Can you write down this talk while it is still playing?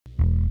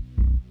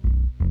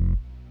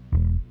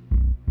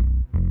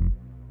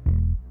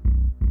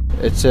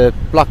It's a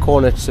Black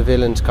Hornet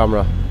surveillance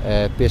camera.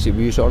 Basically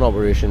we use it on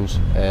operations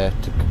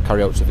to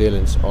carry out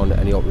surveillance on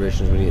any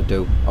operations we need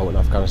to do out in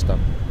Afghanistan.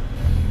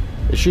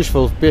 It's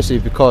useful basically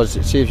because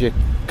it saves you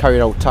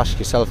carrying out tasks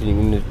yourself, and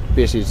you can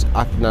basically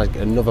act like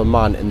another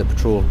man in the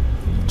patrol.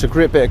 It's a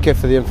great bit of kit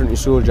for the infantry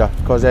soldier,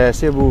 because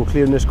say we were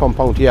clearing this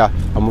compound here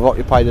and we've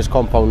occupied this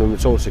compound and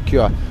it's all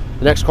secure.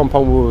 The next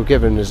compound we were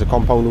given is a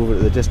compound over to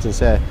the distance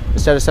there.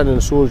 Instead of sending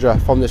a soldier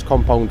from this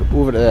compound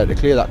over to there to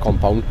clear that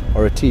compound,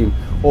 or a team,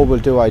 all we'll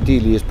do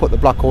ideally is put the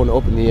Black Hornet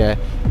up in the air,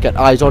 get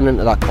eyes on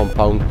into that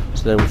compound,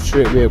 so then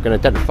straight away we can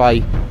identify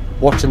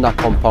what's in that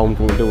compound,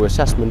 and we'll do an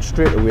assessment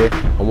straight away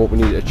on what we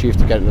need to achieve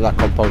to get into that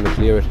compound and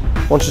clear it.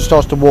 Once it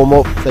starts to warm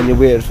up, then you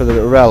wait for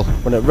the rel.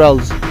 When it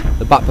rels,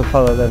 the back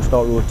propeller then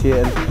starts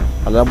rotating,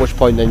 and at which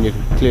point then you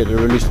can clear to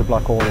release the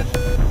Black Hornet.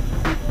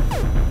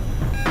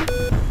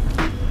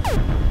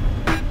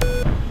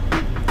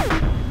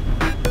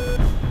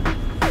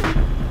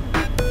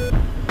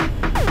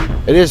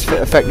 It is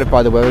affected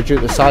by the weather due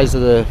to the size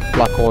of the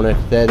Black Hornet.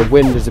 The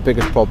wind is the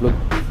biggest problem.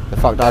 The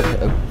fact that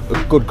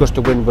a good gust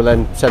of wind will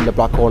then send the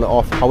Black Hornet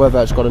off.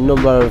 However, it's got a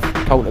number of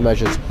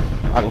countermeasures.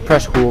 I can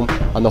press home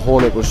and the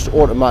Hornet will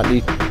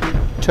automatically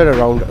turn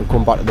around and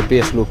come back to the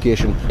base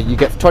location. You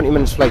get 20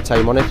 minutes flight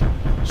time on it.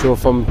 So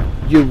from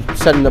you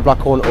sending the Black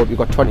Hornet up, you've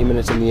got 20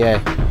 minutes in the air.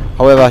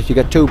 However, you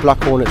get 2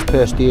 Black Hornets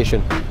per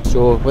station.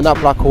 So when that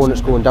Black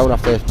Hornet's going down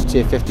after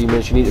say 15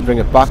 minutes, you need to bring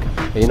it back,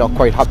 and you're not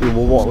quite happy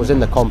with what was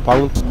in the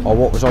compound or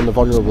what was on the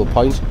vulnerable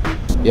point.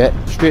 Yeah,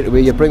 straight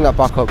away you bring that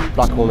back up,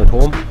 Black Hornet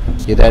home.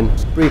 You then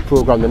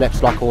reprogram the next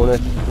Black Hornet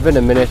within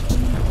a minute,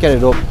 get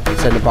it up and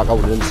send it back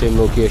out to the same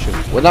location.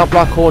 When that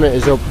Black Hornet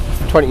is up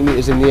 20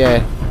 metres in the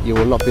air, you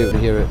will not be able to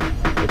hear it.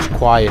 It's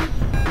quiet.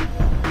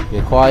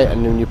 You're quiet,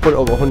 and then you put it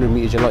up 100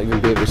 metres, you'll not even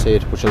be able to see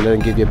it, which will then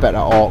give you better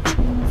arcs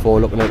for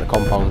looking at the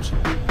compounds.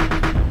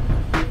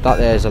 That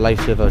there is a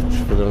lifesaver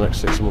for the next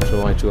 6 months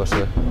of my tour,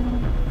 so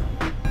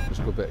it's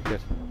a good bit of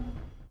kit.